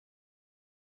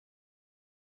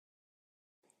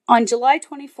On July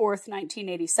 24th,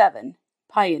 1987,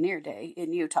 Pioneer Day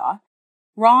in Utah,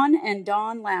 Ron and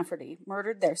Dawn Lafferty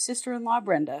murdered their sister-in-law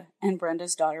Brenda and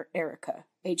Brenda's daughter Erica,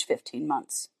 age 15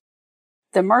 months.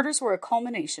 The murders were a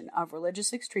culmination of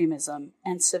religious extremism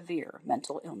and severe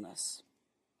mental illness.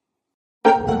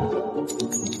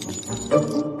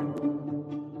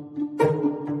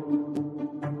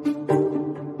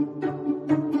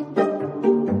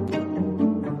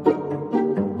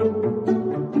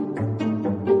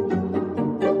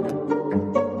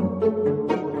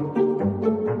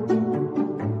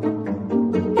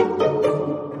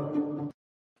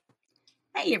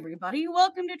 Hey everybody,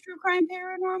 welcome to True Crime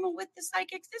Paranormal with the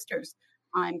Psychic Sisters.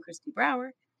 I'm Christy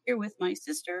Brower, here with my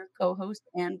sister, co-host,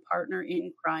 and partner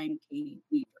in crime, Katie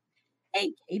Weaver.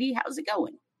 Hey Katie, how's it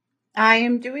going? I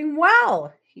am doing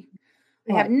well.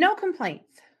 I have no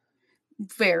complaints.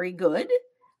 Very good.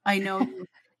 I know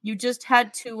you just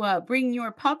had to bring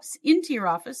your pups into your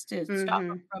office to stop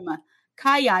them from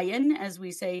kayaking, as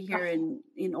we say here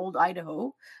in old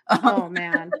Idaho. Oh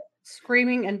man.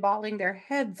 Screaming and bawling their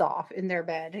heads off in their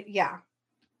bed. Yeah.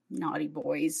 Naughty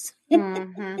boys.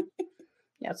 Yeah,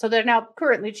 so they're now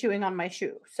currently chewing on my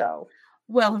shoe. So,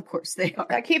 well, of course they are. If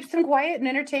that keeps them quiet and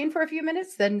entertained for a few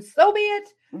minutes, then so be it.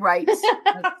 Right.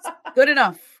 That's good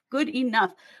enough. Good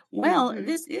enough. Well,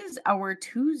 this is our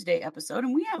Tuesday episode,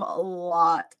 and we have a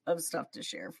lot of stuff to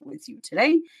share with you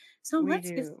today. So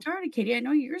let's get started, Katie. I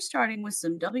know you're starting with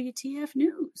some WTF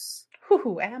news.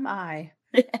 Who am I?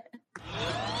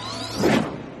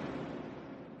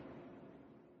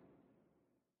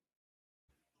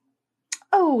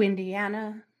 Oh,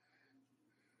 Indiana.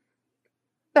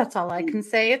 That's all I can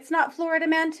say. It's not Florida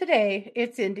man today.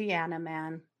 It's Indiana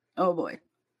man. Oh, boy.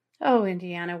 Oh,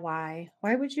 Indiana, why?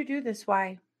 Why would you do this?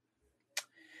 Why?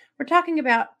 We're talking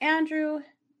about Andrew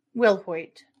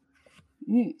Wilhoite.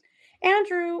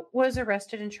 Andrew was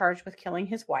arrested and charged with killing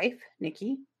his wife,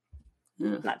 Nikki,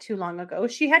 not too long ago.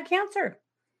 She had cancer.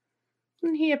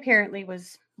 And he apparently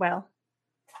was, well,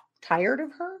 tired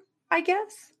of her, I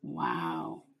guess.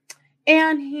 Wow.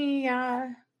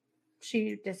 And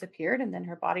she disappeared, and then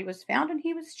her body was found, and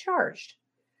he was charged.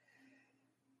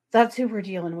 That's who we're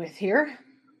dealing with here.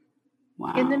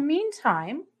 Wow. In the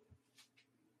meantime,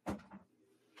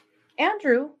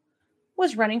 Andrew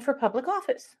was running for public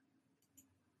office.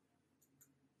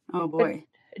 Oh, boy.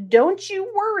 But don't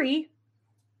you worry.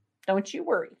 Don't you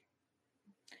worry.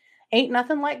 Ain't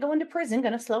nothing like going to prison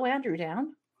going to slow Andrew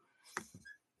down.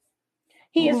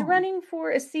 He is running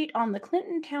for a seat on the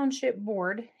Clinton Township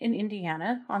Board in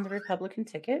Indiana on the Republican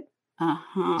ticket.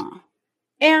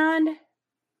 And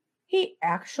he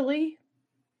actually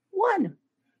won.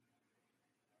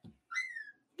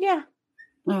 Yeah.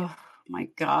 Oh, my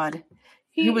God.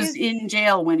 He was in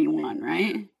jail when he won,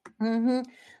 right? So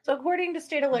according to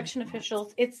state election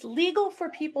officials, it's legal for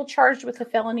people charged with a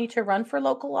felony to run for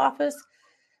local office,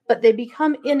 but they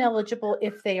become ineligible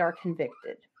if they are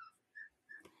convicted.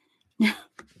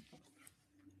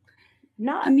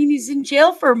 I mean, he's in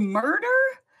jail for murder?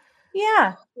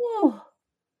 Yeah. Whoa.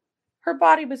 Her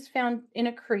body was found in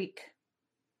a creek.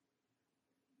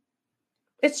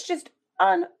 It's just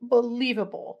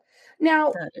unbelievable.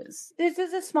 Now, this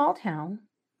is a small town,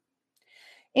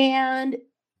 and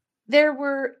there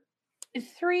were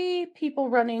 3 people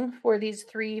running for these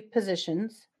 3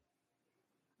 positions.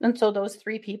 And so those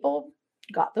 3 people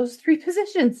got those 3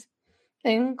 positions,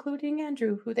 including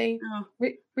Andrew, who they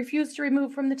refused to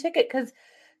remove from the ticket because,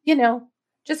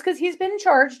 just because he's been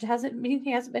charged doesn't mean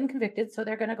he hasn't been convicted. So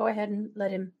they're going to go ahead and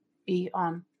let him be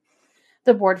on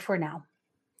the board for now.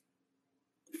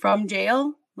 From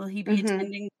jail? Will he be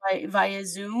attending via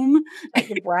Zoom?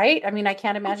 Right? I mean, I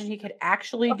can't imagine he could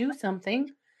actually do something.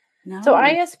 No. So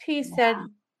ISP said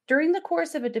during the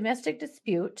course of a domestic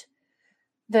dispute,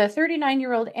 the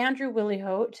 39-year-old Andrew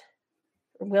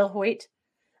Wilhoite,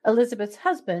 Elizabeth's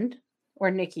husband, or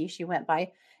Nikki, she went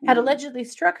by, had allegedly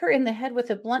struck her in the head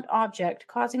with a blunt object,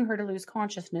 causing her to lose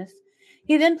consciousness.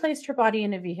 He then placed her body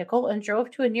in a vehicle and drove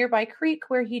to a nearby creek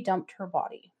where he dumped her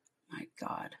body. My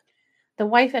God. The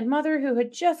wife and mother, who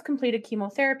had just completed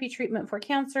chemotherapy treatment for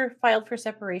cancer, filed for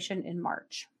separation in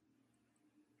March.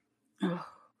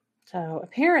 So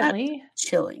apparently... That's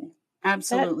chilling.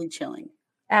 Absolutely chilling.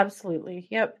 Absolutely.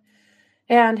 Yep.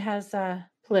 And has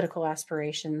political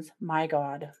aspirations. My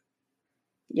God.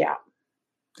 Yeah.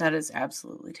 That is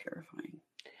absolutely terrifying.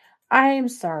 I'm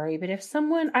sorry, but if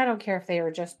someone, I don't care if they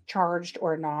are just charged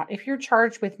or not, if you're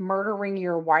charged with murdering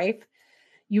your wife,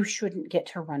 you shouldn't get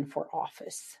to run for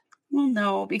office. Well,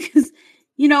 no, because,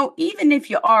 even if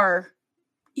you are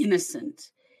innocent,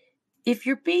 if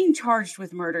you're being charged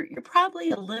with murder, you're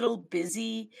probably a little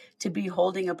busy to be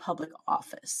holding a public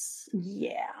office.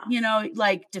 Yeah.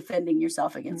 Like defending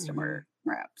yourself against a Mm-hmm. murder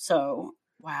rap. So,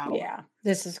 wow. Yeah.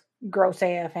 This is gross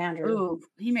AF, Andrew. Ooh,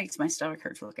 he makes my stomach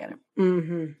hurt to look at him.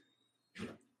 Mm-hmm.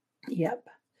 Yep.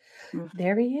 Ugh.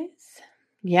 There he is.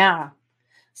 Yeah.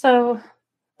 So,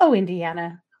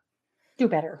 Indiana, do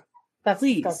better. That's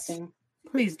disgusting.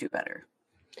 Please do better.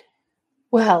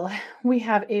 Well, we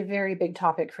have a very big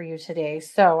topic for you today,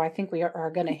 so I think we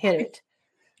are going to hit it.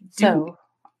 So,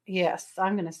 yes,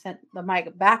 I'm going to send the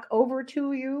mic back over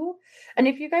to you. And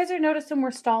if you guys are noticing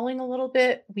we're stalling a little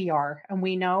bit, we are. And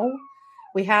we know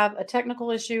we have a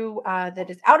technical issue that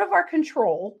is out of our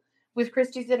control with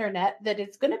Christy's internet that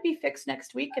is going to be fixed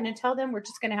next week. And until then, we're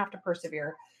just going to have to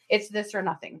persevere. It's this or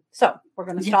nothing. So we're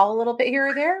going to stall a little bit here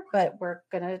or there, but we're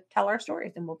going to tell our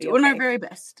stories and we'll be doing our very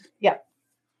best. Yeah.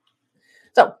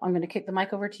 So I'm going to kick the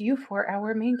mic over to you for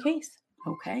our main case.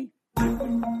 Okay.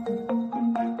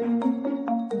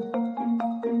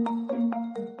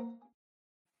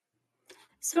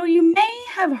 So you may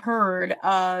have heard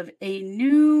of a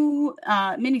new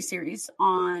miniseries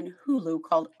on Hulu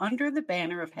called Under the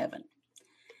Banner of Heaven.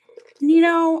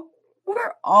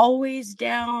 We're always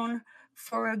down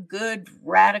for a good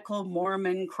radical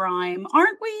Mormon crime,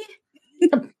 aren't we?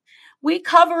 We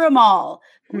cover them all.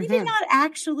 We did not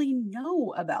actually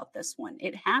know about this one.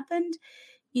 It happened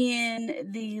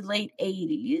in the late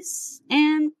 80s.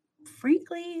 And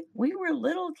frankly, we were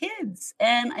little kids.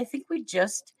 And I think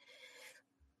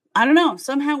I don't know,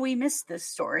 somehow we missed this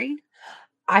story.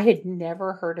 I had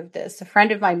never heard of this. A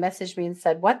friend of mine messaged me and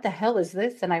said, "What the hell is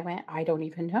this?" And I went, "I don't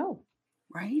even know."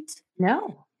 Right?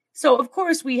 No. So, of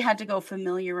course, we had to go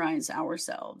familiarize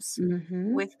ourselves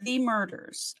with the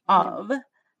murders of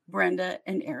Brenda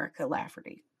and Erica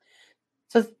Lafferty.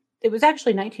 So it was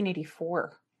actually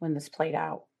 1984 when this played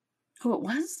out. Oh, it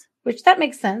was? Which that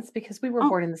makes sense because we were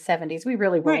born in the 70s. We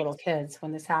really were little kids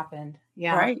when this happened.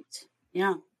 Yeah. Right.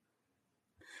 Yeah.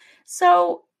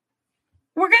 So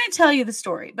we're going to tell you the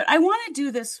story, but I want to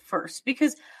do this first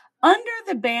because under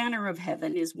the banner of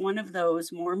heaven is one of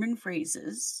those Mormon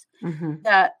phrases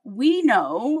that we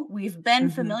know we've been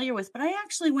familiar with, but I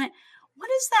actually went, what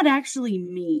does that actually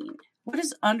mean? What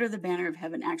does under the banner of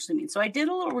heaven actually mean? So I did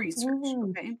a little research.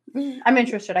 Okay. I'm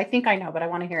interested. I think I know, but I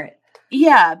want to hear it.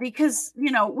 Yeah, because,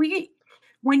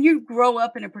 when you grow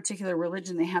up in a particular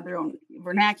religion, they have their own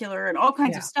vernacular and all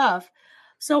kinds of stuff.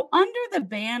 So under the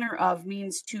banner of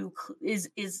means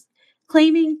is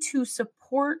claiming to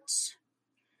support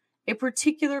a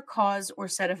particular cause or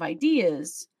set of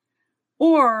ideas,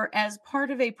 or as part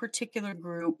of a particular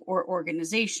group or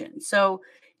organization. So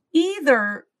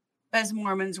either as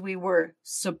Mormons, we were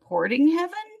supporting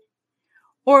heaven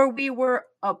or we were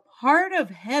a part of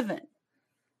heaven.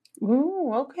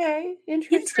 Ooh, okay.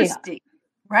 Interesting.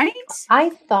 Right? I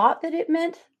thought that it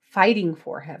meant fighting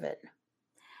for heaven.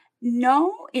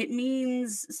 No, it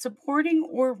means supporting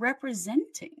or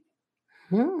representing,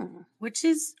 which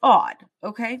is odd.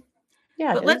 Okay.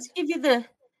 Yeah. But let's give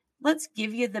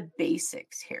you the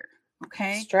basics here.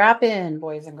 Okay. Strap in,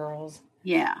 boys and girls.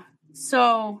 Yeah.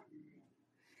 So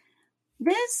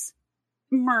this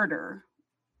murder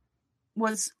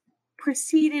was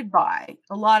preceded by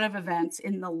a lot of events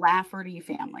in the Lafferty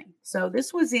family. So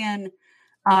this was in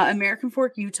American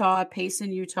Fork, Utah,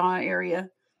 Payson, Utah area.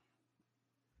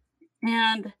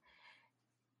 And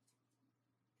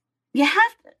you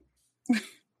have to,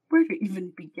 where to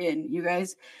even begin, you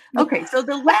guys? Okay, so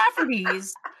the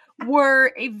Laffertys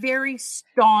were a very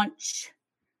staunch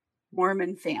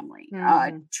Mormon family.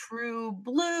 True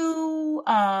blue.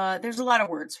 There's a lot of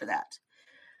words for that.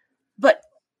 But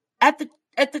at the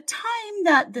time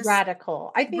that this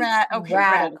radical, I think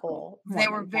radical. They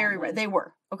were very they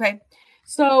were. Okay.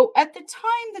 So at the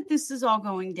time that this is all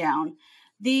going down,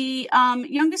 the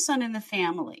youngest son in the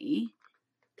family,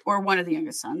 or one of the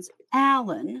youngest sons,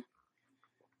 Alan,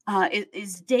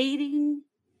 is dating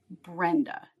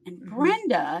Brenda. And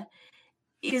Brenda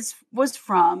was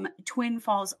from Twin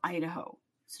Falls, Idaho.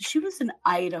 So she was an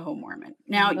Idaho Mormon.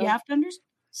 Now you have to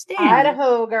understand,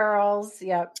 Idaho girls.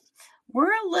 Yep.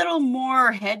 We're a little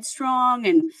more headstrong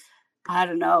and, I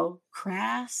don't know,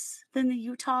 crass than the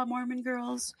Utah Mormon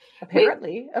girls.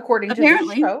 Apparently, according to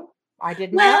this show. I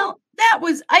didn't know. That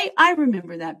was, I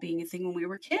remember that being a thing when we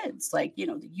were kids. Like, the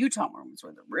Utah Mormons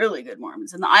were the really good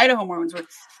Mormons, and the Idaho Mormons were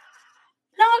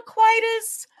not quite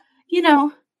as,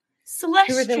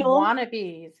 celestial. Who were the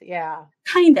wannabes? Yeah.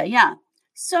 Kinda, yeah.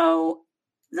 So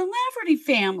the Lafferty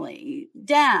family,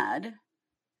 dad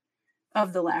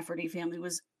of the Lafferty family,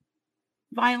 was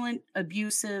violent,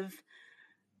 abusive,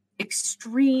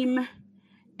 extreme,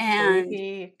 And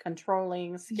creepy,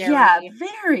 controlling, scary. yeah,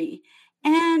 very.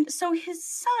 And so his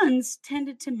sons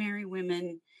tended to marry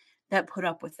women that put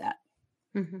up with that.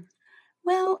 Mm-hmm.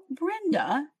 Well,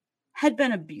 Brenda had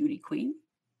been a beauty queen.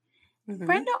 Mm-hmm.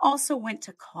 Brenda also went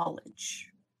to college.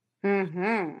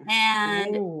 Mm-hmm.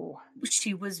 And Ooh.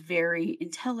 she was very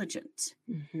intelligent.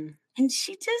 Mm-hmm. And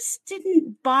she just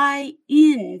didn't buy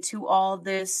into all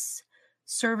this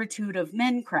servitude of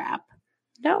men crap.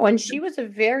 No, and she was a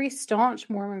very staunch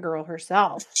Mormon girl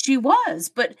herself. She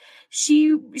was, but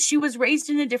she was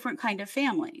raised in a different kind of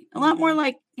family. A lot more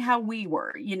like how we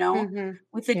were, Mm-hmm.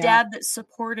 with a dad that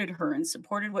supported her and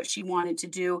supported what she wanted to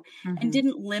do and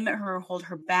didn't limit her or hold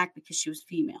her back because she was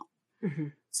female. Mm-hmm.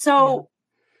 So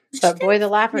she But boy, the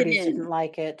didn't fit Laffertys in. didn't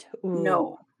like it. Ooh.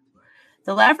 No.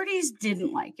 The Laffertys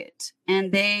didn't like it.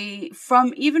 And they,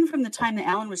 even from the time that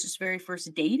Alan was just very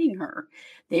first dating her,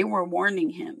 they were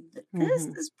warning him that this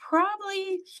is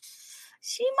probably,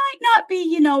 she might not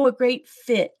be, a great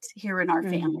fit here in our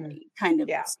family kind of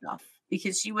stuff.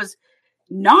 Because she was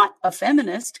not a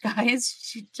feminist, guys.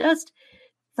 She just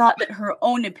thought that her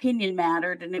own opinion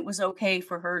mattered and it was okay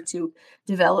for her to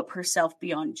develop herself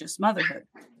beyond just motherhood.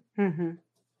 Mm-hmm.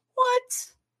 What?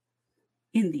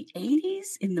 In the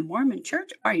 80s in the Mormon church?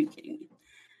 Are you kidding me?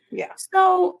 Yeah.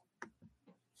 So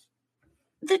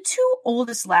the two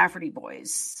oldest Lafferty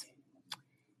boys,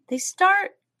 they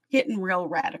start getting real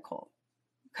radical.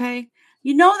 Okay.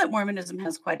 You know that Mormonism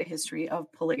has quite a history of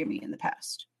polygamy in the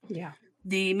past. Yeah.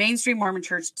 The mainstream Mormon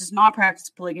church does not practice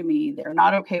polygamy. They're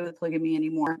not okay with polygamy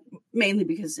anymore, mainly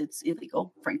because it's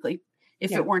illegal, frankly.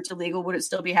 If it weren't illegal, would it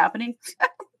still be happening?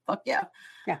 Fuck yeah.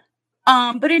 Yeah.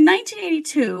 But in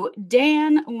 1982,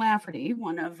 Dan Lafferty,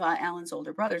 one of Alan's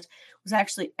older brothers, was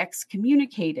actually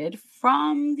excommunicated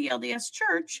from the LDS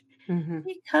church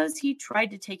because he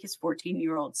tried to take his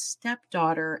 14-year-old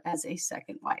stepdaughter as a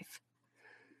second wife.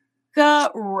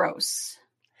 Gross.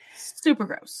 Super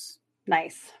gross.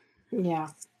 Nice. Yeah.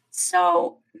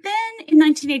 So then in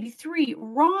 1983,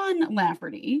 Ron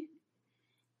Lafferty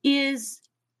is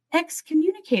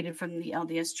excommunicated from the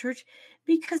LDS church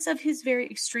because of his very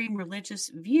extreme religious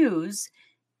views,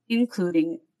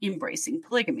 including embracing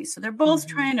polygamy. So they're both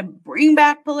trying to bring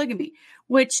back polygamy,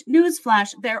 which, newsflash,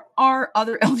 there are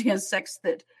other LDS sects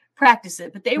that practice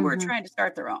it, but they were trying to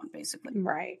start their own, basically.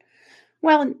 Right.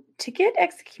 Well, to get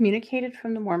excommunicated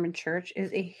from the Mormon church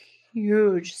is a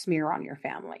huge smear on your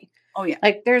family. Oh, yeah.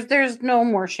 Like, there's no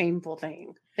more shameful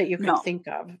thing that you could think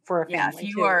of for a family if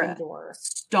you to are endure.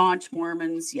 Staunch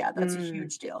Mormons, that's a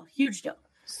huge deal. Huge deal.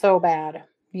 So bad.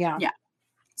 Yeah. Yeah.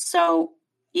 So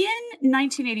in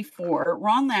 1984,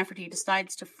 Ron Lafferty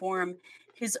decides to form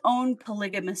his own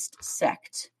polygamist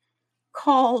sect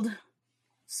called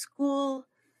School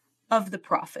of the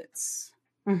Prophets.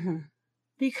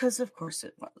 Because of course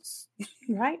it was.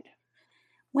 Right.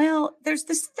 Well, there's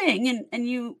this thing, and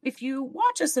you, if you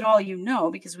watch us at all,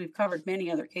 because we've covered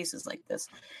many other cases like this,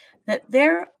 that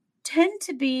there tend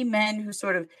to be men who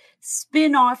sort of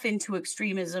spin off into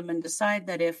extremism and decide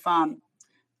that if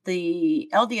the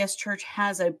LDS church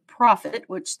has a prophet,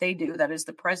 which they do, that is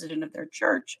the president of their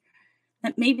church,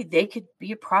 that maybe they could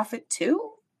be a prophet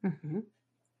too.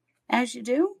 As you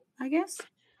do, I guess.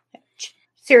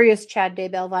 Serious Chad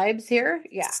Daybell vibes here.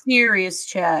 Yeah. Serious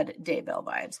Chad Daybell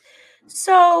vibes.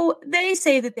 So they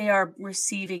say that they are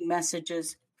receiving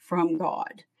messages from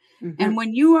God. And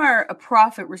when you are a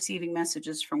prophet receiving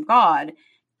messages from God,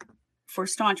 for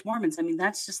staunch Mormons, I mean,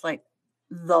 that's just like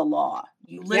the law.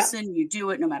 You listen, you do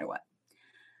it no matter what.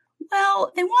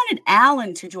 Well, they wanted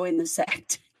Alan to join the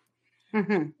sect.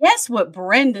 Guess what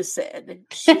Brenda said?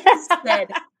 She said,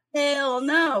 hell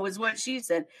no, is what she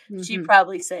said. She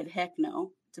probably said, heck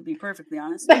no, to be perfectly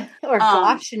honest. Or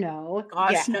gosh no.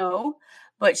 Gosh no.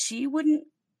 But she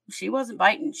wasn't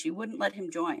biting. She wouldn't let him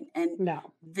join. And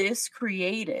this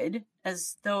created,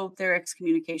 as though their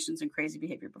excommunications and crazy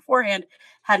behavior beforehand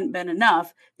hadn't been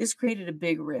enough, this created a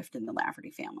big rift in the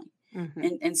Lafferty family.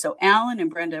 And so Alan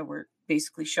and Brenda were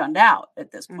basically shunned out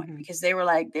at this point because they were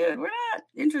like, dude, we're not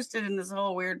interested in this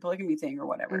whole weird polygamy thing or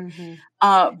whatever.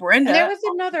 Brenda. And there was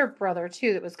another brother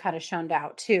too that was kind of shunned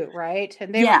out too, right?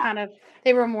 And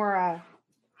they were more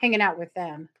hanging out with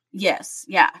them. Yes,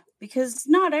 yeah. Because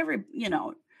not every,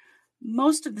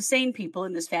 most of the sane people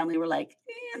in this family were like,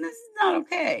 this is not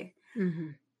okay.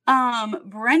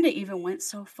 Brenda even went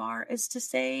so far as to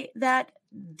say that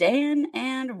Dan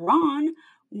and Ron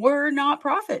were not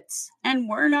prophets and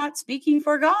were not speaking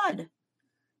for God.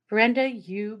 Brenda,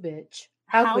 you bitch.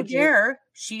 How dare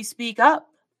she speak up?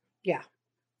 Yeah.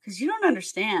 Because you don't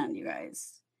understand, you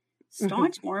guys.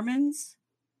 Staunch Mormons,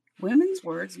 women's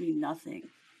words mean nothing.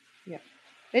 Yeah.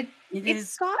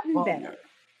 It's gotten better.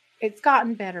 it's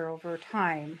gotten better over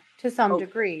time to some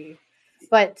degree.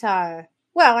 But,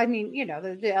 well, I mean, you know,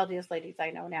 the LDS ladies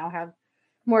I know now have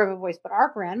more of a voice, but our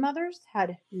grandmothers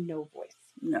had no voice.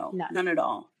 No, none at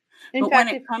all. In but fact,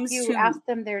 when it if comes you to asked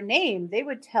them their name, they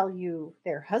would tell you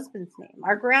their husband's name.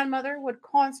 Our grandmother would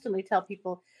constantly tell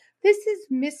people, "This is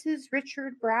Mrs.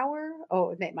 Richard Brower."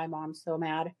 Oh, it made my mom so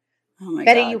mad. oh my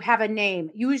Betty, God. you have a name.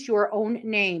 Use your own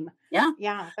name. Yeah.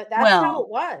 Yeah, but that's how it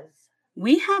was.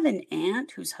 We have an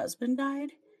aunt whose husband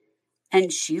died,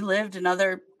 and she lived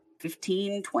another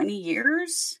 15, 20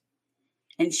 years,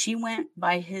 and she went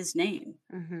by his name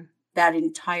that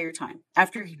entire time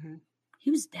after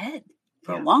he was dead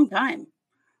for a long time.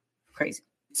 Crazy.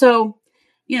 So,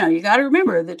 you know, you got to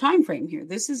remember the time frame here.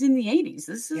 This is in the 80s.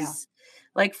 This is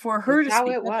like, for her to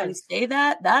speak up and say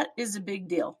that is a big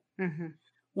deal.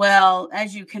 Well,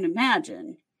 as you can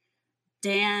imagine,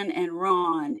 Dan and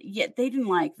Ron, yet they didn't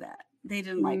like that. They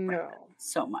didn't like Brenda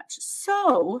so much.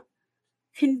 So,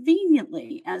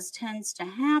 conveniently, as tends to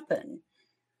happen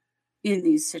in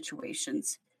these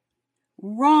situations,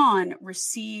 Ron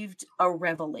received a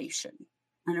revelation.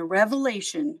 And a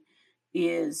revelation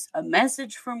is a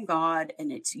message from God,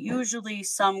 and it's usually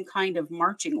some kind of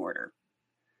marching order.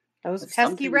 Those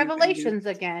pesky revelations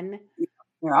again.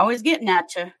 They're always getting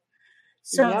at you.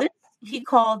 So this he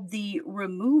called the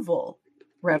removal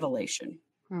revelation.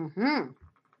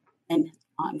 And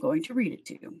I'm going to read it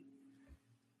to you.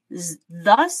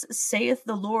 Thus saith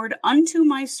the Lord unto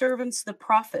my servants the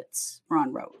prophets,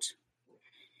 Ron wrote.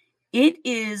 It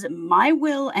is my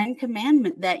will and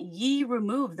commandment that ye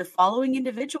remove the following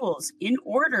individuals in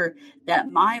order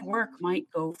that my work might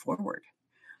go forward.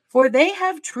 For they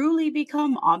have truly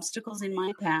become obstacles in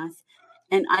my path,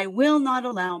 and I will not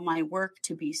allow my work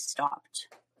to be stopped.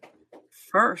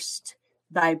 First,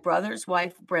 thy brother's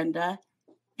wife Brenda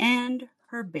and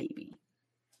her baby.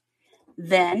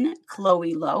 Then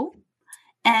Chloe Lowe,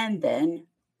 and then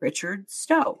Richard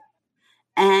Stowe.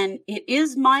 And it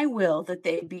is my will that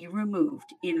they be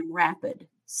removed in rapid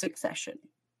succession.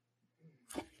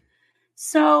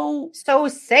 So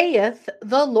saith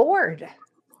the Lord.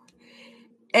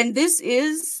 And this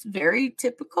is very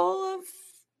typical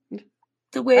of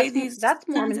the way that's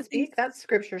Mormon speak. That's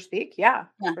scripture speak. Yeah,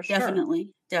 for definitely,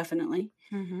 sure. Definitely.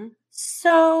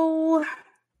 So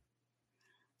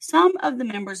some of the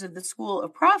members of the school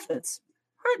of prophets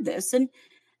heard this and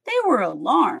they were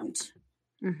alarmed.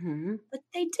 But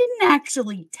they didn't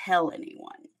actually tell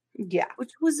anyone. Yeah.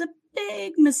 Which was a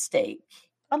big mistake.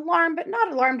 Alarmed, but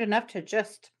not alarmed enough to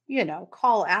just, you know,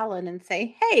 call Alan and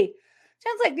say, hey,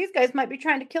 sounds like these guys might be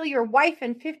trying to kill your wife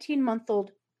and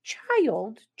 15-month-old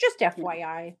child. Just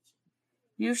FYI.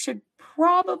 You should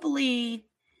probably,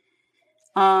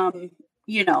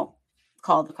 you know,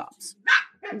 call the cops.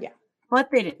 Yeah.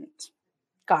 But they didn't.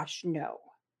 Gosh, no.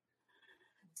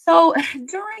 So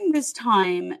during this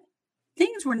time,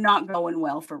 things were not going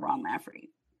well for Ron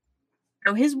Lafferty.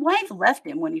 So his wife left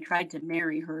him when he tried to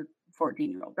marry her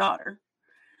 14-year-old daughter.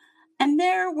 And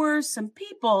there were some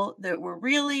people that were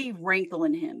really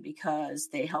wrinkling him because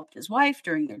they helped his wife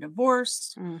during their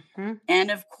divorce.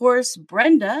 And of course,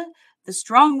 Brenda, the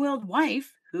strong-willed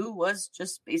wife, who was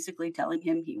just basically telling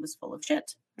him he was full of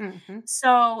shit.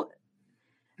 So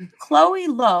Chloe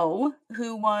Lowe,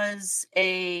 who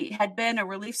had been a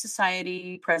Relief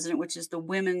Society president, which is the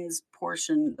women's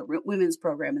portion, the women's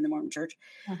program in the Mormon Church,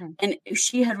 and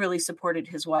she had really supported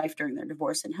his wife during their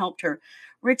divorce and helped her.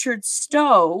 Richard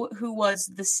Stowe, who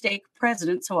was the stake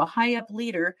president, so a high up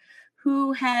leader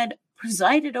who had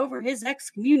presided over his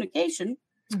excommunication,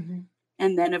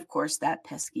 and then of course that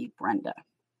pesky Brenda.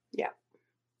 Yeah.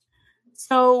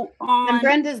 So and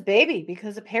Brenda's baby,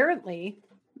 because apparently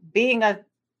being a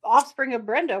offspring of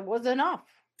Brenda was enough.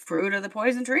 Fruit of the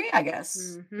poison tree, I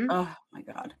guess. Oh my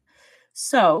God.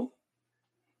 So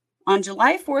on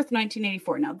July 4th,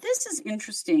 1984. Now this is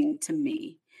interesting to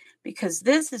me because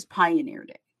this is Pioneer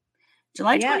Day.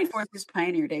 July 24th is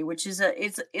Pioneer Day, which is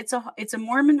it's a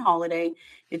Mormon holiday.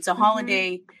 It's a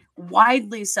holiday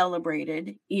widely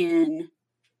celebrated in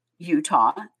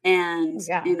Utah and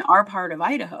in our part of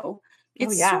Idaho.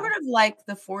 It's sort of like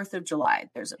the 4th of July.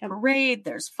 There's a parade,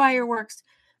 there's fireworks,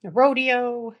 a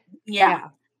rodeo.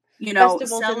 You know,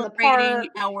 festivals celebrating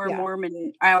our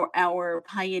Mormon, our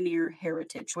pioneer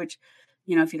heritage, which,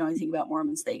 you know, if you know anything about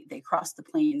Mormons, they crossed the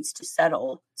plains to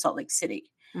settle Salt Lake City.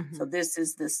 So this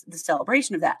is the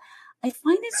celebration of that. I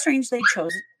find it strange they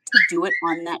chose to do it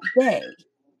on that day.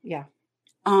 Yeah.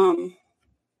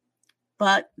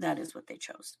 But that is what they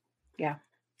chose. Yeah.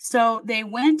 So they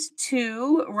went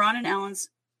to Brenda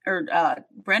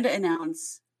and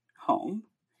Alan's home,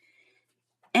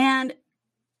 and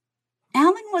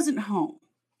Alan wasn't home.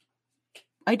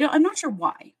 I'm not sure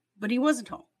why, but he wasn't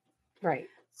home. Right.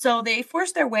 So they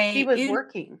forced their way. He was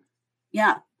working.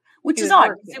 Yeah, which is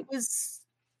odd because it was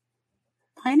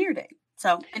Pioneer Day.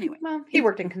 So anyway, well, he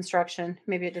worked in construction.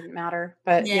 Maybe it didn't matter,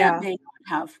 but yeah. May not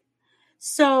have.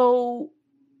 So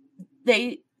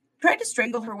they tried to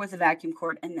strangle her with a vacuum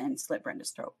cord and then slit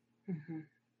Brenda's throat. Mm-hmm.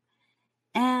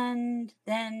 And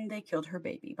then they killed her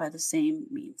baby by the same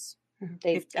means.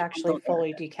 They actually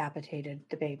fully decapitated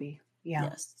the baby. Yeah.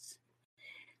 Yes.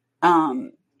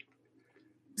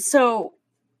 So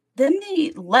then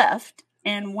they left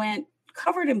and went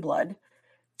covered in blood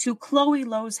to Chloe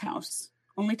Lowe's house,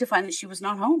 only to find that she was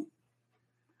not home.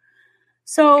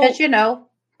 So, because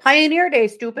Pioneer Day,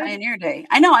 stupid. Pioneer Day.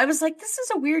 I know. I was like, this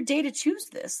is a weird day to choose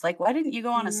this. Like, why didn't you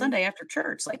go on a Sunday after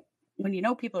church? Like, when you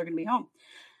know people are going to be home.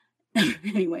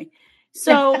 Anyway,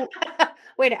 so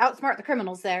way to outsmart the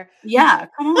criminals there. Yeah,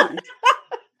 come on.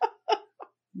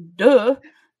 Duh.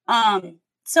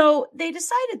 So they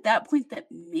decided at that point that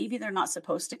maybe they're not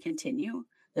supposed to continue,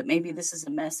 that maybe this is a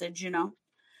message,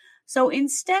 So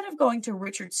instead of going to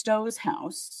Richard Stowe's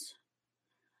house,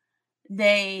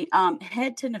 they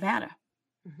head to Nevada.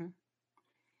 Mm-hmm.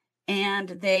 And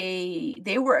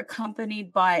they were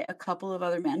accompanied by a couple of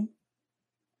other men.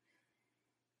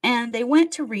 And they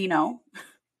went to Reno.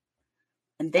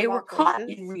 And they were caught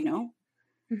in Reno,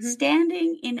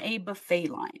 standing in a buffet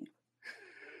line.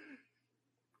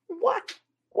 What?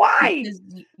 Why? Because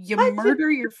you murder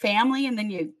your family and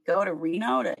then you go to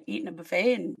Reno to eat in a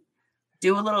buffet and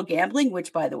do a little gambling,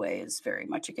 which, by the way, is very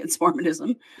much against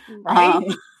Mormonism. Right?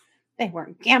 They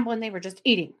weren't gambling. They were just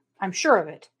eating. I'm sure of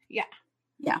it. Yeah.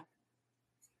 Yeah.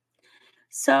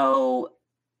 So.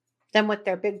 Then with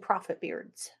their big prophet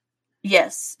beards.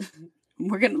 Yes.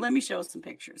 Let me show some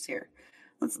pictures here.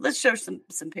 Let's show some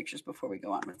pictures before we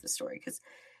go on with the story, because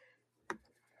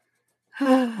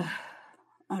I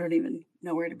don't even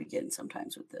know where to begin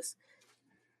sometimes with this.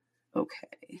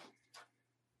 Okay.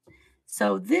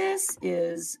 So this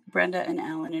is Brenda and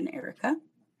Alan and Erica.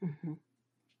 Mm-hmm.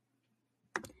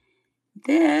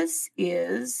 This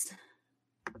is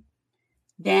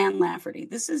Dan Lafferty.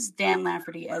 This is Dan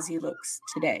Lafferty as he looks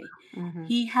today. Mm-hmm.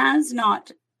 He has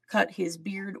not cut his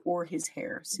beard or his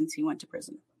hair since he went to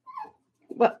prison.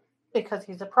 Well, because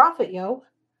he's a prophet, yo.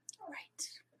 Right.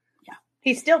 Yeah.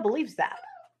 He still believes that.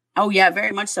 Oh, yeah,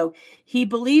 very much so. He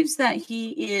believes that he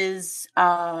is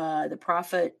the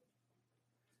prophet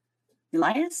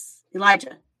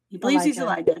Elijah. He believes he's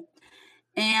Elijah.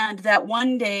 And that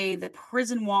one day the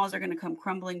prison walls are going to come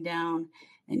crumbling down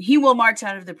and he will march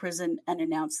out of the prison and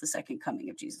announce the second coming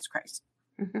of Jesus Christ.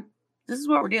 Mm-hmm. This is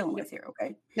what we're dealing with here,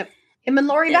 okay? Yep. Him and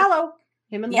Lori Vallow.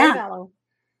 Lori Vallow.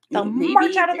 They'll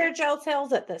march out of their jail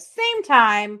cells at the same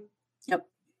time. Yep.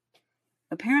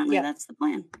 Apparently that's the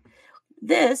plan.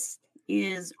 This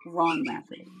is Ron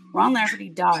Lafferty. Ron Lafferty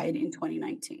died in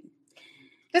 2019.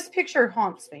 This picture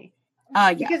haunts me.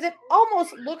 Yeah. Because it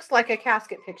almost looks like a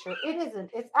casket picture. It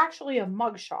isn't. It's actually a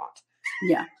mugshot.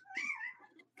 Yeah.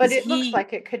 But it looks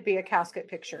like it could be a casket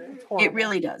picture. It's horrible. It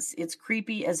really does. It's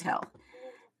creepy as hell.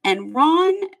 And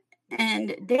Ron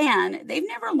and Dan, they've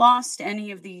never lost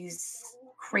any of these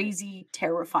crazy,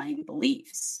 terrifying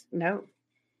beliefs. No.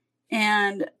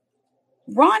 And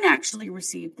Ron actually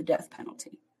received the death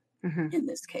penalty in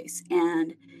this case.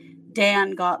 And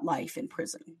Dan got life in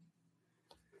prison.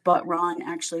 But Ron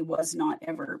actually was not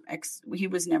ever, he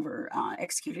was never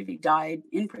executed. He died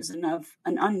in prison of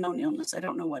an unknown illness. I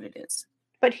don't know what it is.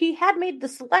 But he had made the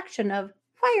selection of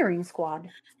firing squad.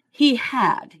 He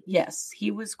had, yes.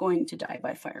 He was going to die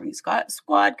by firing squad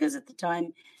because at the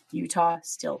time, Utah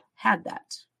still had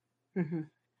that. Mm-hmm.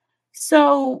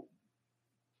 So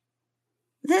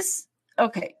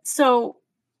so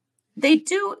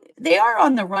they are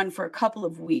on the run for a couple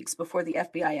of weeks before the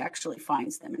FBI actually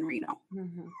finds them in Reno.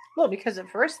 Mm-hmm. Well, because at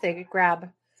first they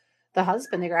grab the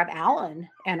husband, they grab Alan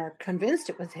and are convinced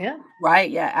it was him. Right,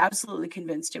 yeah, absolutely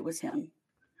convinced it was him.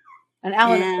 And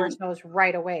Alan, of course, knows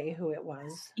right away who it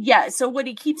was. Yeah, so what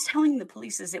he keeps telling the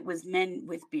police is it was men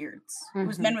with beards. It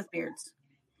was men with beards.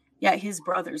 Yeah, his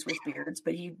brothers with beards,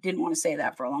 but he didn't want to say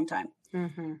that for a long time.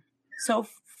 Mm-hmm. So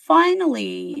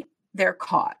finally, they're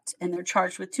caught, and they're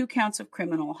charged with 2 counts of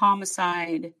criminal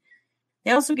homicide.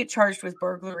 They also get charged with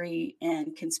burglary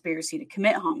and conspiracy to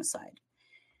commit homicide.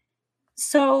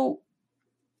 So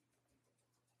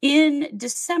on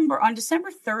December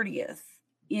 30th,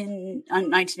 in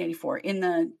 1984, in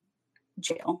the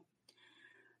jail,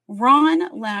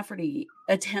 Ron Lafferty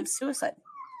attempts suicide.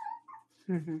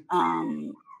 Mm-hmm.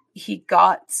 He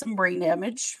got some brain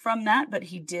damage from that, but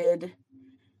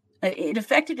it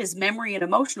affected his memory and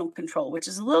emotional control, which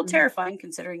is a little terrifying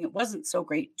considering it wasn't so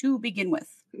great to begin with.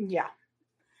 Yeah.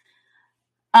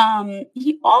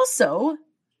 He also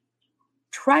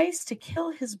tries to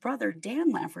kill his brother, Dan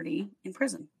Lafferty, in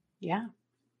prison. Yeah.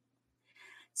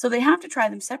 So they have to try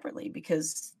them separately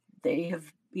because they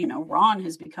have, Ron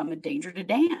has become a danger to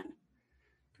Dan.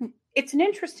 It's an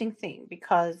interesting thing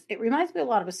because it reminds me a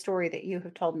lot of a story that you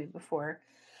have told me before,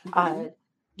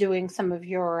 doing some of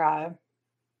your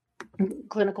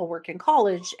clinical work in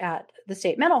college at the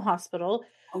state mental hospital,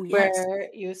 where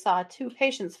you saw two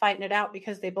patients fighting it out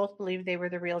because they both believed they were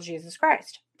the real Jesus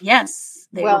Christ. Yes,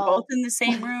 they were both in the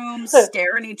same room,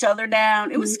 staring each other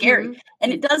down. It was scary.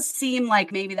 And it does seem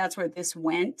like maybe that's where this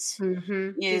went.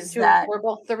 These two were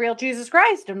both the real Jesus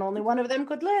Christ, and only one of them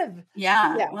could live.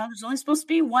 Yeah. Well, there's only supposed to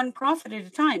be one prophet at a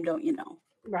time, don't you know?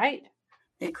 Right.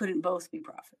 They couldn't both be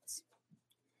prophets.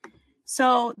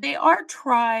 So they are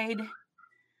tried.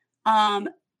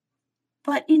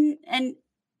 But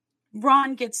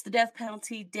Ron gets the death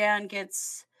penalty. Dan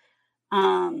gets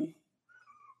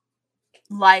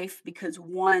life because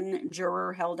one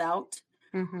juror held out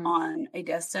on a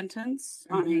death sentence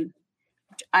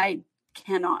which I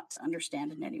cannot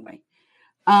understand in any way.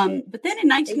 But then in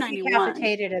 1991, they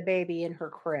decapitated a baby in her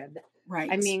crib. Right.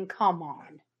 I mean, come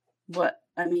on.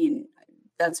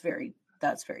 That's very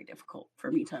difficult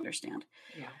for me to understand.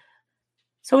 Yeah.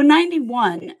 So in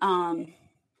 91,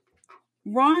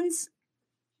 Ron's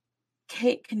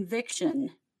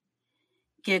conviction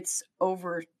gets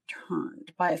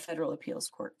overturned by a federal appeals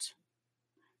court,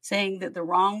 saying that the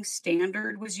wrong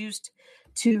standard was used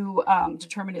to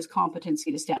determine his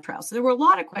competency to stand trial. So there were a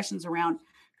lot of questions around,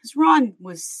 because Ron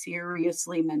was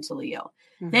seriously mentally ill.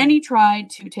 Then he tried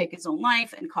to take his own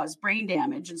life and cause brain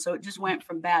damage, and so it just went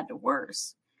from bad to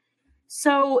worse.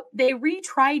 So they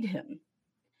retried him,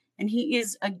 and he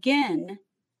is again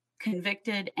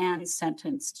convicted and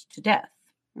sentenced to death.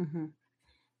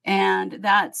 And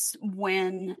that's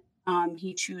when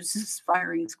he chooses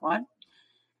firing squad.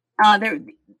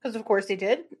 Because of course he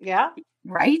did. Yeah.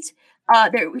 Right.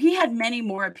 He had many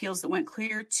more appeals that went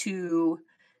clear to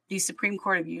the Supreme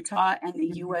Court of Utah and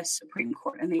the U.S. Supreme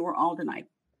Court, and they were all denied.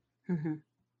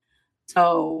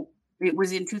 So it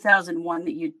was in 2001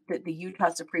 that the Utah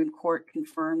Supreme Court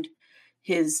confirmed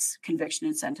his conviction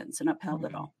and sentence and upheld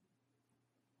it all.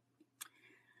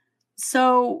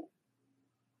 So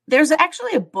there's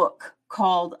actually a book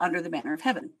called Under the Banner of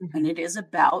Heaven, and it is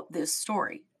about this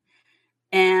story.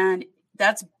 And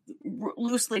that's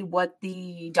loosely what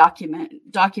the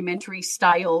documentary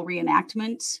style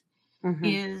reenactment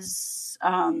is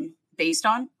based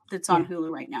on. That's on Hulu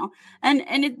right now. And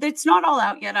it's not all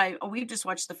out yet. We've just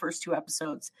watched the first 2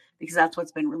 episodes because that's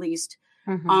what's been released.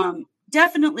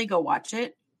 Definitely go watch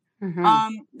it.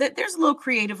 There's a little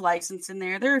creative license in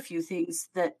there. There are a few things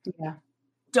that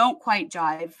don't quite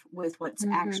jive with what's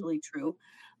actually true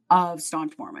of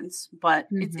staunch Mormons, but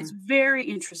it's very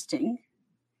interesting.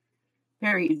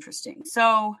 Very interesting.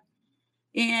 So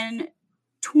in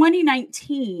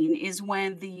 2019 is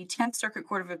when the 10th Circuit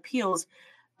Court of Appeals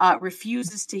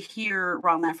refuses to hear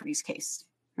Ron Lafferty's case.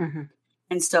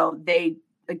 And so they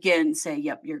again say,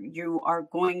 yep, you are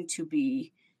going to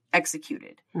be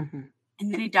executed. And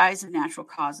then he dies of natural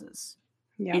causes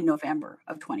in November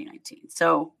of 2019.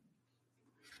 So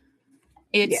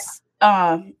it's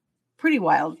pretty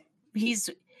wild.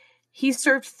 He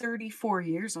served 34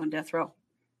 years on death row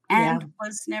and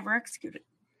was never executed.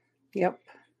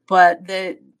 But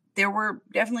there were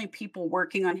definitely people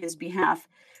working on his behalf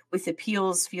with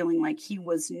appeals, feeling like he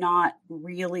was not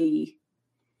really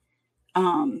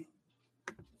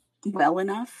well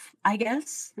enough, I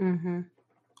guess.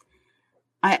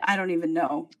 I don't even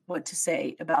know what to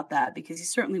say about that, because he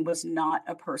certainly was not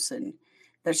a person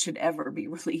that should ever be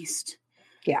released.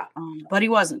 But he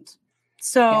wasn't.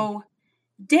 So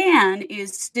Dan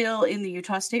is still in the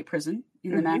Utah State Prison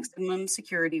in the maximum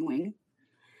security wing.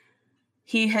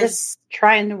 He has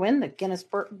trying to win the Guinness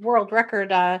World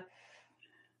Record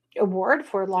award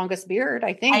for longest beard,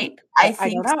 I think. I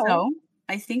think so.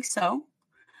 I think so.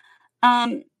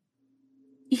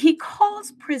 He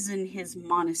calls prison his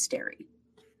monastery,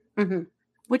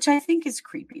 which I think is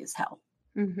creepy as hell.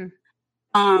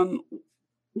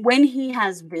 When he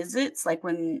has visits, like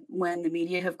when the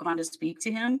media have gone to speak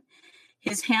to him,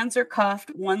 his hands are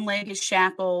cuffed, one leg is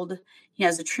shackled, he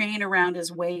has a chain around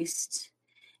his waist,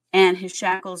 and his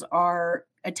shackles are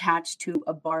attached to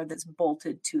a bar that's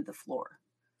bolted to the floor.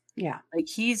 Like,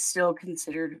 he's still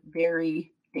considered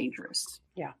very dangerous.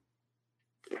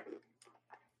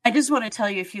 I just want to tell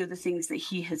you a few of the things that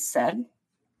he has said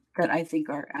that I think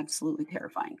are absolutely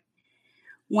terrifying.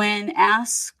 When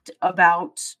asked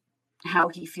about how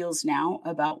he feels now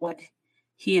about what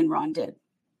he and Ron did,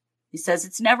 he says,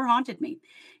 "It's never haunted me.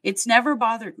 It's never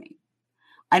bothered me.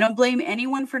 I don't blame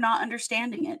anyone for not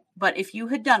understanding it, but if you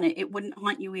had done it, it wouldn't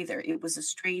haunt you either. It was a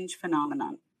strange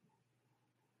phenomenon.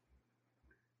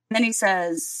 Then he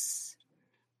says,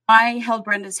 I held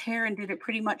Brenda's hair and did it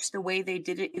pretty much the way they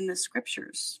did it in the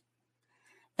scriptures.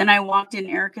 Then I walked in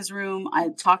Erica's room. I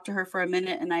talked to her for a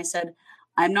minute and I said,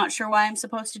 I'm not sure why I'm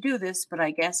supposed to do this, but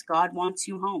I guess God wants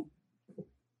you home.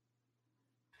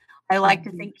 I like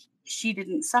to think she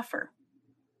didn't suffer.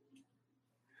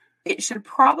 It should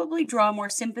probably draw more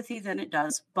sympathy than it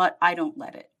does, but I don't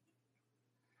let it.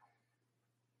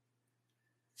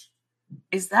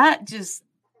 Is that just,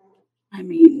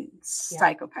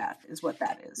 psychopath is what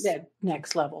that is. Yeah,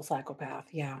 next level psychopath,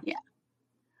 yeah. Yeah.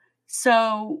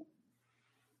 So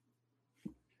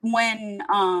when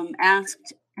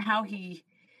asked how he,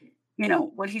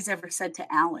 what he's ever said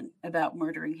to Alan about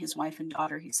murdering his wife and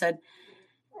daughter, he said,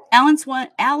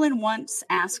 Alan once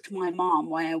asked my mom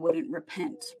why I wouldn't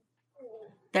repent.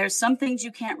 There's some things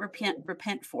you can't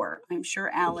repent for. I'm sure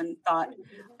Alan thought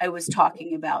I was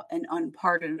talking about an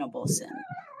unpardonable sin.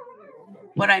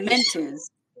 What I meant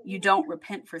is you don't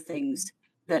repent for things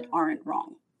that aren't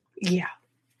wrong. Yeah.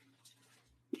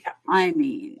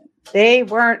 They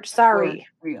weren't sorry.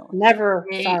 Real. Never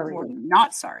they sorry. Were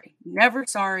not sorry. Never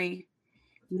sorry.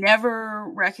 Have never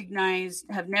recognized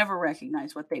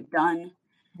what they've done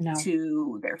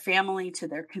to their family, to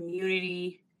their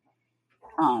community.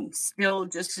 Still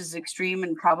just as extreme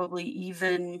and probably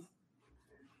even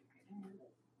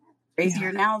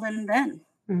crazier now than then.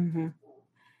 Mm-hmm.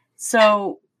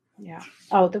 So, yeah.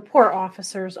 Oh, the poor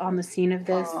officers on the scene of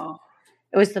this.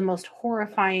 It was the most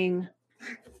horrifying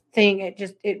thing.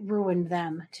 It ruined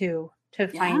them too, to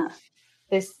find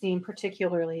this scene,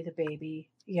 particularly the baby.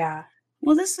 Yeah.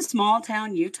 Well, this is small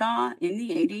town Utah in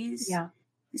the 80s. Yeah.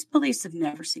 These police have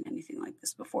never seen anything like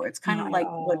this before. It's kind of like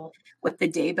what the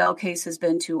Daybell case has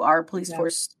been to our police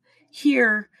force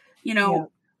here.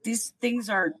 These things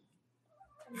are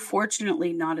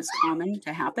fortunately not as common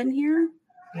to happen here.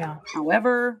 Yeah.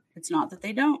 However, it's not that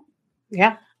they don't.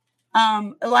 Yeah.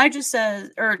 Dan,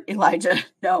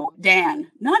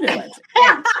 not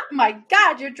Elijah. My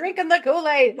God, you're drinking the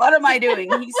Kool-Aid. What am I doing?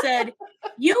 He said,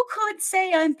 you could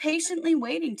say I'm patiently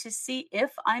waiting to see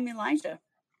if I'm Elijah.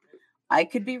 I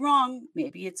could be wrong.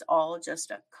 Maybe it's all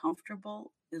just a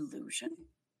comfortable illusion.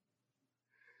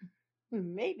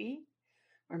 Maybe.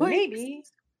 Or maybe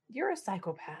you're a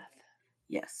psychopath.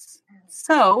 Yes.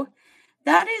 So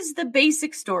that is the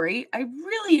basic story. I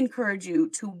really encourage you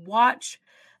to watch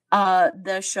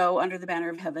the show Under the Banner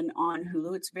of Heaven on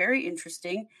Hulu. It's very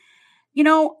interesting.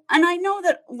 And I know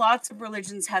that lots of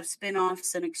religions have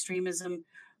spin-offs and extremism,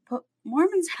 but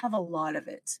Mormons have a lot of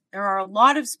it. There are a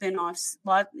lot of spin-offs.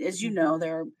 As you know,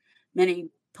 there are many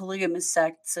polygamous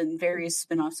sects and various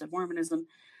spin-offs of Mormonism.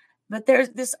 But there's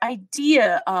this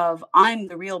idea of I'm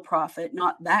the real prophet,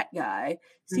 not that guy,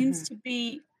 seems to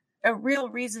be a real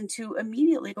reason to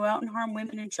immediately go out and harm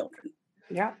women and children.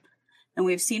 Yeah. And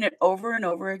we've seen it over and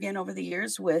over again over the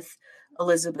years with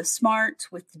Elizabeth Smart,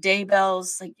 with the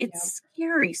Daybells. Like, it's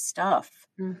scary stuff.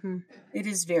 Mm-hmm. It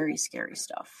is very scary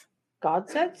stuff. God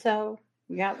said so.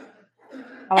 Yep.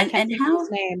 Oh, I can't think of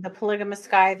his name. The polygamous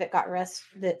guy that got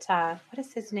arrested. What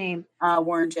is his name?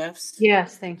 Warren Jeffs.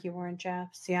 Yes, thank you, Warren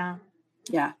Jeffs. Yeah.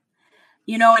 Yeah.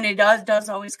 And it does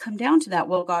always come down to that.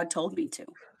 Well, God told me to.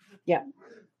 Yeah.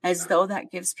 As though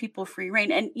that gives people free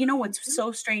reign. And what's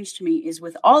so strange to me is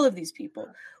with all of these people,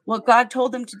 what God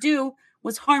told them to do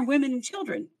was harm women and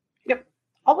children. Yep.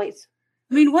 Always.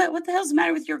 What the hell's the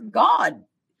matter with your God?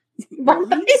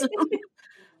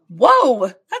 Whoa,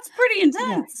 that's pretty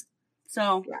intense.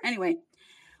 So anyway,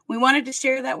 we wanted to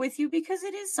share that with you because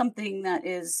it is something that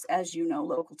is, as you know,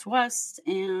 local to us.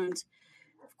 And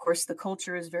of course, the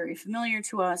culture is very familiar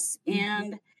to us.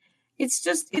 And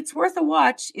it's worth a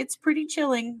watch. It's pretty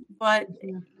chilling, but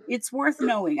it's worth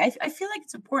knowing. I feel like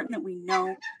it's important that we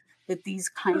know that these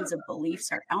kinds of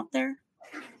beliefs are out there.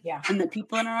 Yeah. And that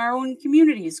people in our own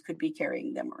communities could be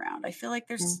carrying them around. I feel like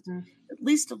there's at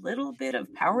least a little bit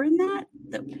of power in that.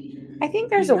 I think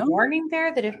there's a warning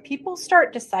there that if people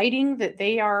start deciding that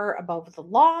they are above the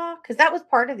law, because that was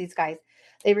part of these guys,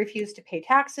 they refused to pay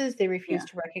taxes. They refused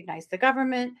to recognize the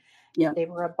government. Yeah. They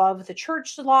were above the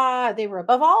church law. They were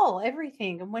above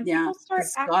everything. And when people start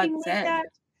acting like that,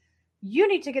 you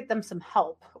need to get them some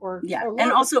help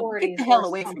and also get the hell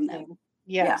away from them.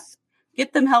 Yes. Yeah.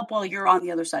 Get them help while you're on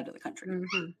the other side of the country.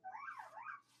 Mm-hmm.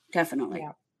 Definitely.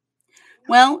 Yeah.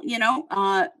 Well,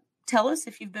 tell us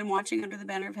if you've been watching Under the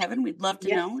Banner of Heaven. We'd love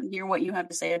to know and hear what you have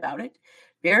to say about it.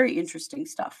 Very interesting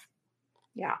stuff.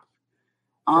 Yeah.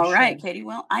 All right, Katie.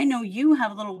 Well, I know you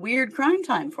have a little weird crime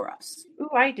time for us.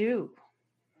 Ooh, I do.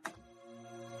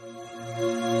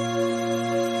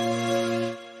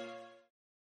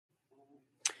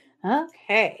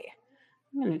 Okay.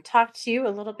 I'm going to talk to you a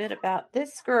little bit about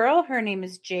this girl. Her name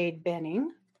is Jade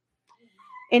Benning.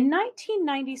 In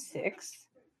 1996,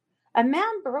 a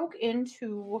man broke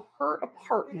into her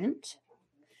apartment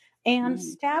and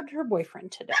stabbed her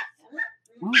boyfriend to death.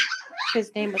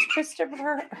 His name was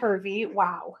Christopher Hervey.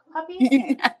 Wow.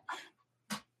 Puppy?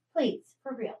 Please,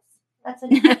 for reals. That's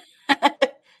enough.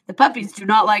 The puppies do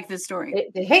not like this story.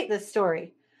 They hate this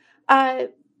story.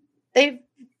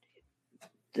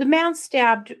 The man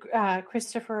stabbed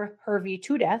Christopher Hervey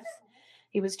to death.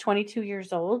 He was 22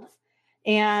 years old.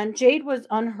 And Jade was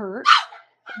unhurt,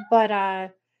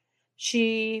 but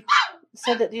she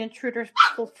said that the intruder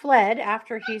fled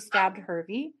after he stabbed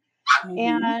Hervey.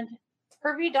 And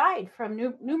Hervey died from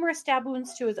numerous stab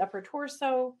wounds to his upper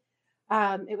torso.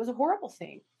 It was a horrible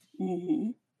thing.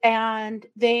 And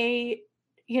they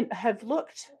have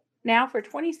looked now for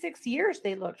 26 years.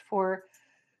 They looked for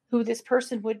who this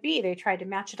person would be. They tried to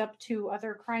match it up to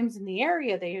other crimes in the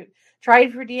area. They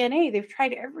tried for DNA. They've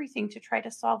tried everything to try to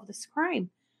solve this crime.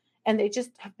 And they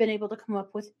just have been able to come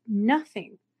up with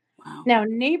nothing. Wow. Now,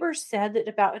 neighbors said that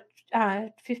about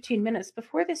 15 minutes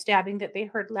before the stabbing that they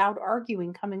heard loud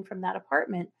arguing coming from that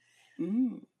apartment.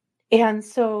 And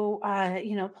so,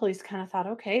 police kind of thought,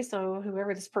 okay, so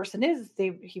whoever this person is,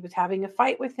 he was having a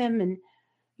fight with him. And,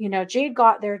 Jade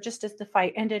got there just as the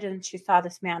fight ended, and she saw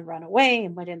this man run away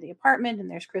and went in the apartment, and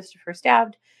there's Christopher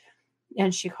stabbed,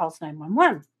 and she calls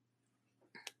 911.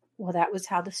 Well, that was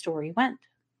how the story went.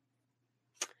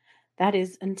 That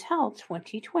is until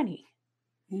 2020,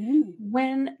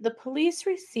 when the police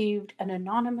received an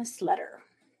anonymous letter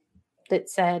that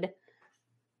said,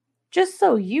 just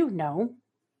so you know,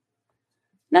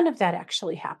 none of that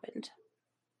actually happened.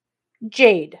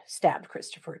 Jade stabbed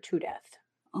Christopher to death.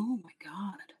 Oh my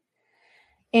God.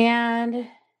 And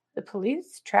the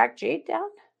police tracked Jade down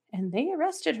and they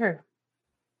arrested her.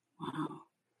 Wow.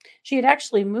 She had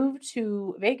actually moved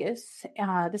to Vegas.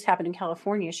 This happened in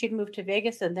California. She'd moved to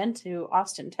Vegas and then to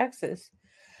Austin, Texas.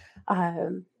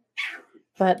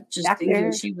 But just thinking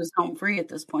there, she was home free at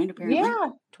this point, apparently.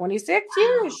 Yeah, 26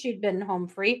 years she'd been home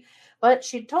free. But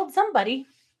she told somebody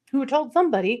who told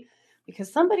somebody, because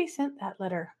somebody sent that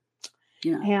letter.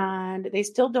 Yeah. And they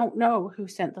still don't know who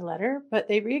sent the letter, but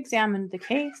they re-examined the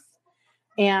case.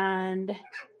 And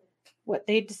what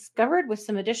they discovered with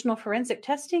some additional forensic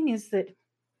testing is that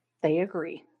they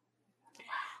agree.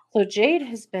 So Jade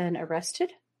has been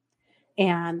arrested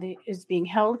and is being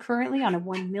held currently on a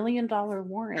 $1 million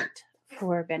warrant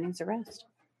for Benning's arrest.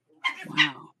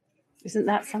 Wow. Isn't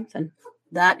that something?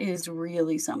 That is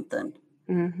really something.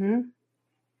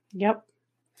 Yep.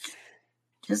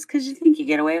 Just because you think you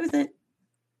get away with it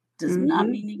does not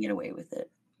mean you get away with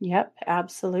it. Yep,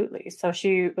 absolutely. So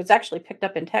she was actually picked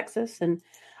up in Texas, and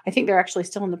I think they're actually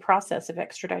still in the process of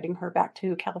extraditing her back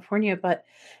to California, but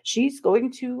she's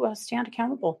going to stand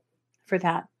accountable for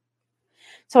that.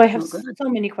 So I have so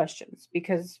many questions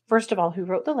because, first of all, who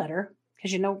wrote the letter?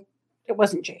 Because, it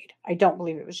wasn't Jade. I don't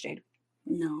believe it was Jade.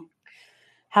 No.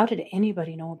 How did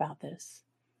anybody know about this?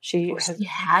 She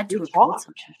had to have told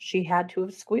something. She had to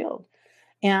have squealed.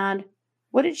 And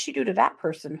what did she do to that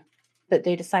person that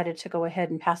they decided to go ahead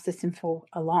and pass this info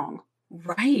along?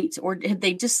 Right. Or had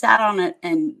they just sat on it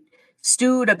and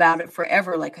stewed about it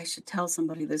forever? Like, I should tell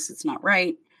somebody this. It's not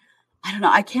right. I don't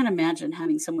know. I can't imagine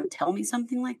having someone tell me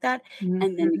something like that and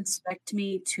then expect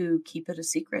me to keep it a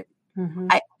secret.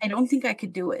 I don't think I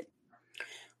could do it.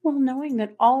 Well, knowing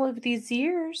that all of these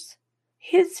years,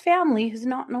 his family has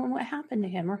not known what happened to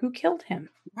him or who killed him.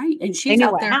 Right. And she's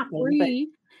out there free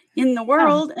in the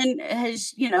world and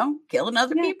has, killing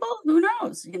other people. Who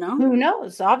knows, Who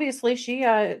knows? Obviously, she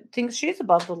thinks she's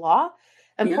above the law.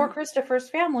 And poor Christopher's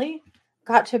family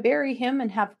got to bury him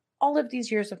and have all of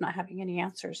these years of not having any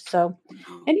answers. So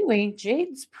anyway,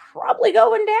 Jade's probably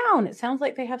going down. It sounds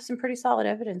like they have some pretty solid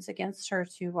evidence against her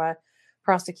to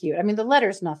prosecute. I mean, the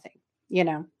letter's nothing,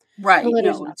 Right. The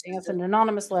letter's nothing. It's an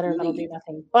anonymous letter that'll do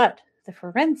nothing. But the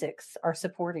forensics are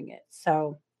supporting it.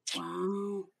 So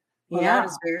wow. Well, that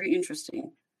is very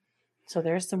interesting. So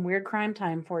there's some weird crime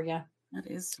time for you. That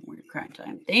is some weird crime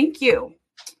time. Thank you.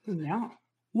 Yeah.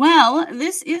 Well,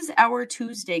 this is our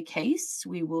Tuesday case.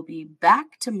 We will be back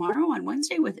tomorrow on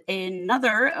Wednesday with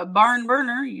another barn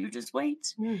burner. You just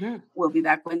wait. We'll be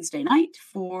back Wednesday night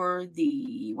for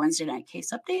the Wednesday night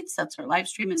case updates. That's our live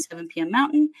stream at 7 p.m.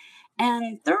 Mountain.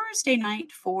 And Thursday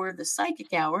night for the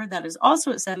Psychic Hour. That is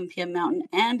also at 7 p.m. Mountain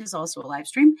and is also a live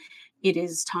stream. It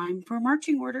is time for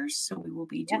marching orders. So we will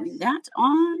be doing that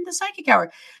on the Psychic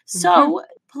Hour. So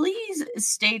Please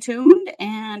stay tuned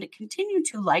and continue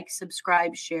to like,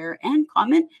 subscribe, share, and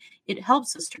comment. It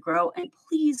helps us to grow. And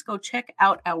please go check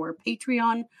out our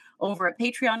Patreon over at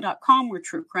patreon.com. We're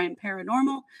True Crime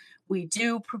Paranormal. We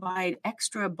do provide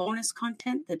extra bonus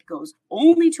content that goes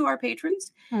only to our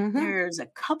patrons. Mm-hmm. There's a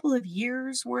couple of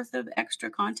years worth of extra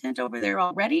content over there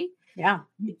already. Yeah.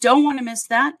 You don't want to miss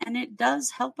that. And it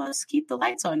does help us keep the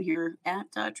lights on here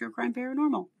at True Crime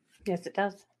Paranormal. Yes, it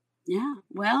does. Yeah.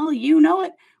 Well, you know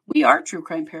it. We are True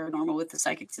Crime Paranormal with the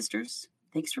Psychic Sisters.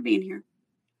 Thanks for being here.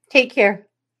 Take care.